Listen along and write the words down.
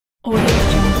Audio Jungle.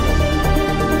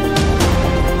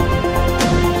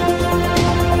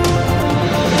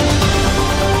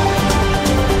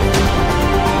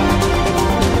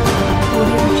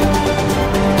 Audio Jungle.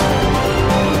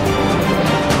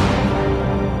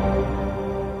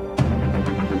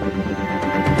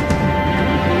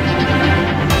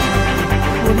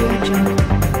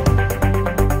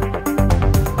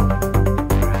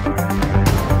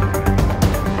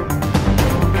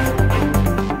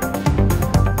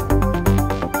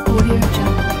 Audio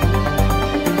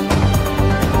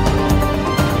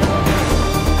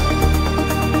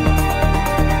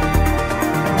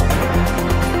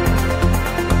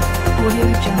Jungle.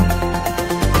 Audio Jungle.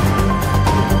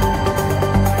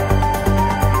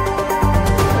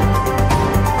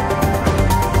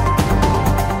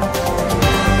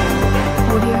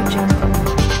 Audio Jungle. Audio Jungle.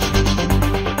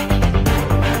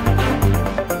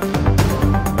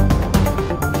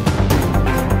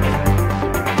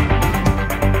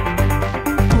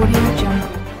 Audio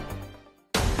Jungle.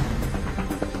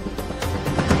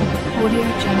 Audio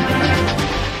Jungle.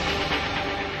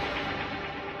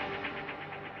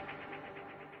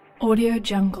 Audio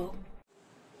Jungle.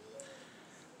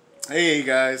 Hey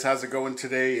guys, how's it going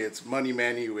today? It's Money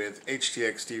Manny with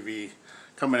HTX TV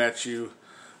coming at you.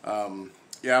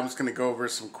 Yeah, I'm just gonna go over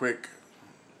some quick,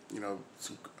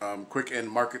 quick end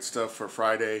market stuff for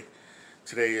Friday.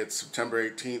 Today it's September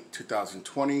 18th,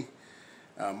 2020.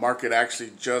 Market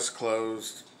actually just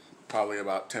closed probably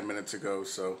about 10 minutes ago,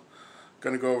 so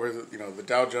gonna go over the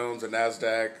Dow Jones, the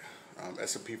Nasdaq,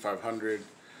 S&P 500,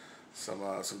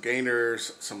 some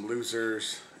gainers, some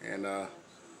losers, and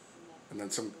then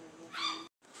some.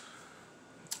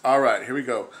 All right, here we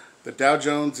go. The Dow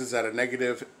Jones is at a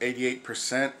negative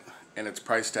 88%, and it's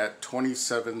priced at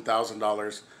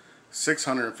 $27,000,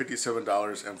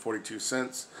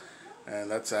 $657.42,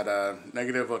 and that's at a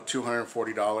negative of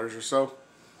 $240 or so.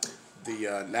 The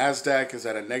Nasdaq is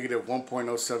at a negative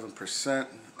 1.07%,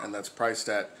 and that's priced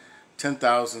at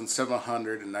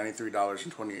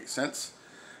 $10,793.28,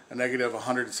 a negative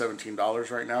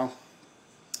 $117 right now.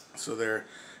 So they're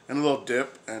in a little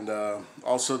dip, and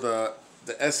also the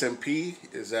S&P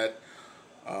is at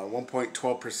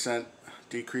 1.12%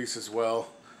 decrease as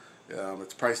well.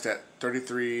 It's priced at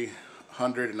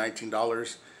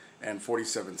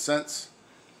 $3,319.47,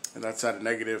 and that's at a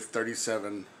negative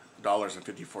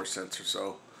 $37.54 or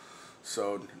so.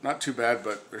 So not too bad,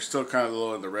 but they're still kind of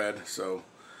low in the red. So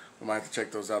we might have to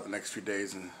check those out the next few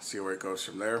days and see where it goes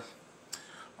from there.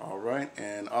 All right,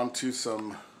 and on to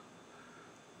some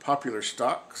popular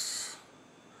stocks.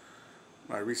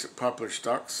 My recent popular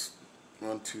stocks,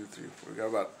 1, 2, 3, 4. We got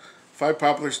about 5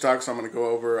 popular stocks I'm going to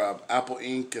go over. Apple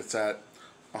Inc. It's at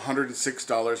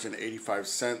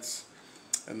 $106.85,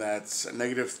 and that's a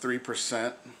negative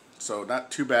 3%. So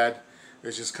not too bad.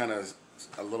 It's just kind of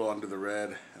a little under the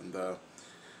red. And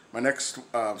my next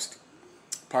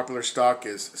popular stock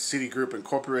is Citigroup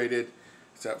Incorporated.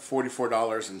 It's at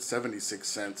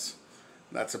 $44.76.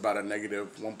 That's about a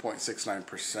negative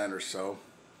 1.69% or so.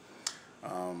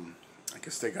 I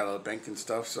guess they got all the banking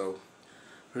stuff, so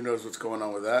who knows what's going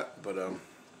on with that. But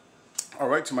all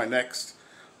right, to my next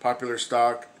popular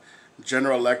stock,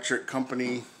 General Electric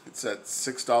Company. It's at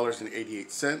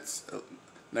 $6.88,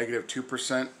 negative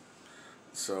 2%.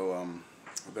 So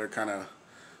they're kind of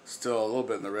still a little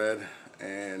bit in the red.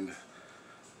 And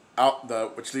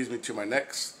which leads me to my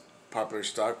next popular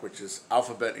stock, which is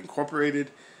Alphabet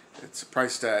Incorporated. It's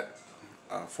priced at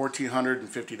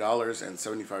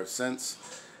 $1,450.75,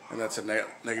 and that's a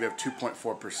negative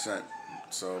 2.4%.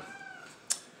 So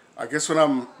I guess what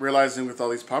I'm realizing with all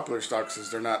these popular stocks is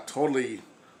they're not totally,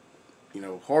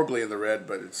 horribly in the red,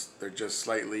 but they're just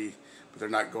slightly, but they're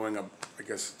not going up. I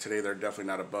guess today they're definitely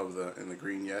not above in the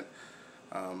green yet.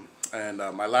 And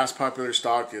my last popular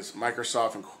stock is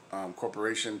Microsoft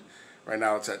Corporation. Right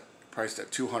now it's priced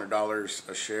at $200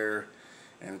 a share,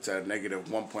 and it's at negative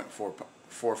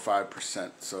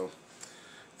 1.45%. So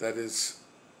that is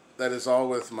all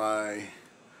with my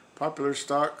popular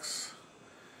stocks.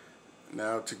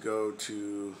 Now to go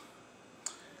to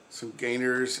some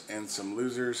gainers and some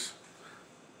losers.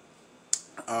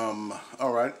 All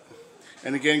right,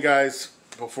 and again, guys,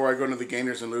 before I go into the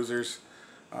gainers and losers,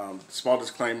 small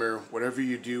disclaimer: whatever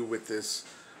you do with this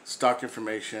stock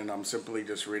information, I'm simply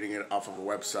just reading it off of a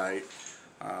website.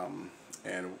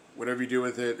 And whatever you do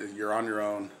with it, you're on your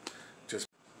own.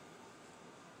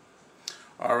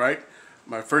 All right,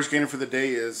 my first gainer for the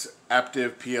day is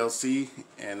Aptiv PLC,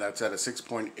 and that's at a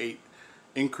 6.8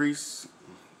 increase,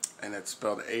 and it's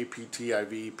spelled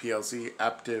APTIV PLC,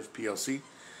 Aptiv PLC,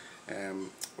 and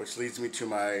which leads me to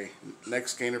my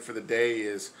next gainer for the day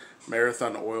is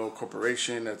Marathon Oil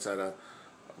Corporation. It's at a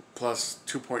plus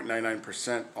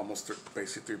 2.99%, almost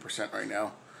basically 3% right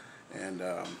now, and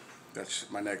that's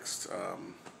my next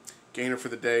gainer for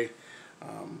the day.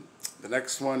 The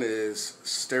next one is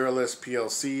Sterilis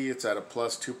PLC. It's at a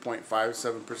plus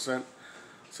 2.57%,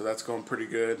 so that's going pretty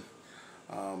good.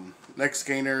 Next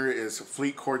gainer is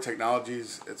Fleet Core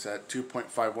Technologies. It's at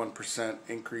 2.51%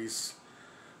 increase,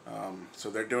 so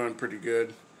they're doing pretty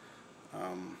good.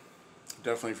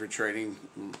 Definitely for trading,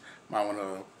 you might want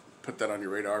to put that on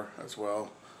your radar as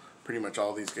well. Pretty much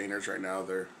all these gainers right now,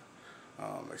 they're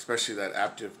especially that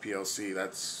Aptiv PLC,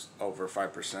 that's over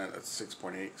 5%. That's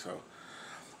 6.8. So,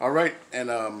 all right, and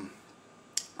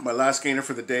my last gainer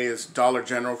for the day is Dollar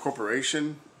General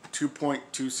Corporation,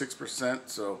 2.26%.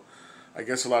 So, I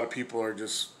guess a lot of people are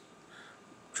just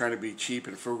trying to be cheap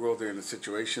and frugal during the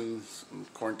situations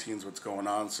and quarantines, what's going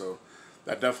on. So,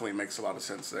 that definitely makes a lot of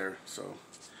sense there. So,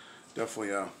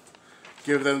 definitely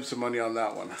give them some money on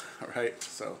that one. All right.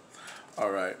 So,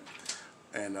 all right,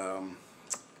 and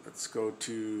let's go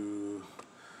to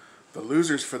the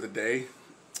losers for the day.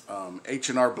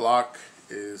 H&R Block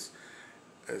is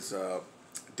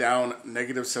down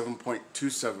negative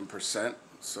 7.27%.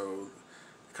 So,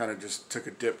 kind of just took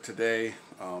a dip today.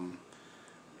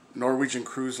 Norwegian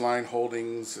Cruise Line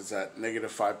Holdings is at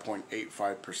negative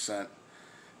 5.85%.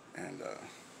 And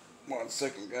 1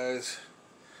 second, guys.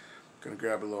 Gonna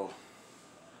grab a little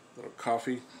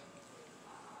coffee.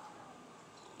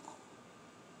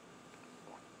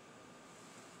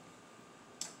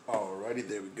 Alrighty,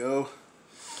 there we go.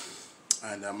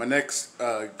 And my next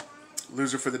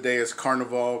loser for the day is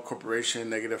Carnival Corporation,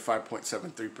 negative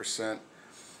 5.73%.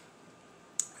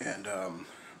 And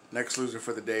next loser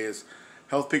for the day is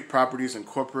Health Peak Properties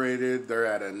Incorporated. They're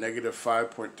at a negative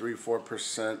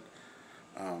 5.34%.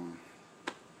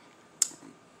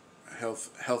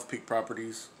 Health Peak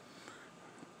Properties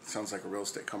sounds like a real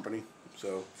estate company.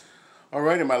 So, all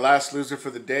right, and my last loser for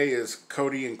the day is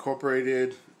Coty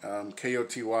Incorporated,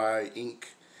 KOTY Inc.,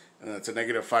 and that's a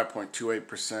negative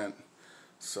 5.28%.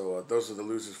 So those are the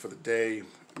losers for the day. You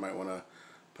might want to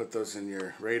put those in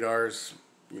your radars.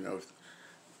 You know,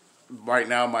 right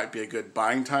now might be a good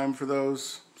buying time for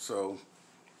those. So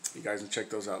you guys can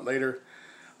check those out later.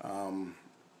 A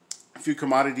few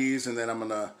commodities, and then I'm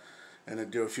gonna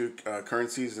do a few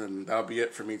currencies, and that'll be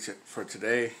it for me for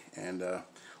today. And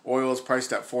oil is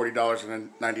priced at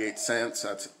 $40.98.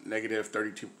 That's negative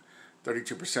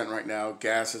 32% right now.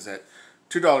 Gas is at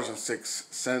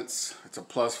 $2.06. It's a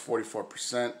plus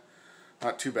 44%.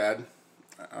 Not too bad.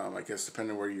 I guess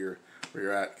depending where you're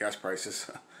at, gas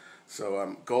prices.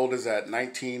 So gold is at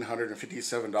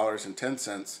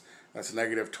 $1,957.10. That's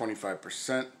negative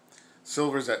 25%.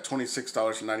 Silver is at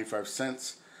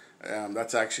 $26.95.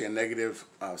 That's actually a negative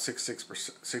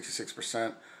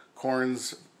 66%.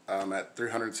 Corn's at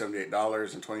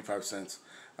 $378.25.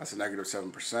 That's a negative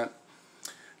 7%.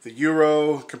 The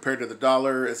euro compared to the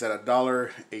dollar is at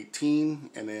 $1.18,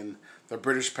 and then the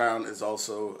British pound is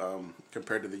also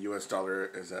compared to the U.S. dollar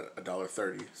is at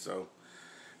 $1.30. So,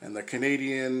 and the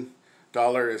Canadian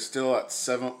dollar is still at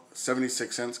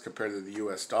 76 cents compared to the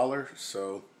U.S. dollar.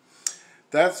 So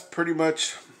that's pretty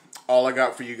much all I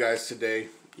got for you guys today.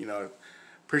 You know,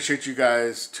 appreciate you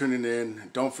guys tuning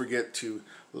in. Don't forget to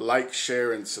like,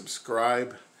 share, and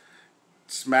subscribe.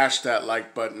 Smash that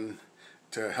like button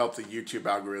to help the YouTube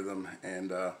algorithm.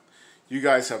 And you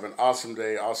guys have an awesome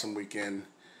day, awesome weekend,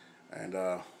 and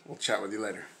we'll chat with you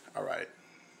later. All right.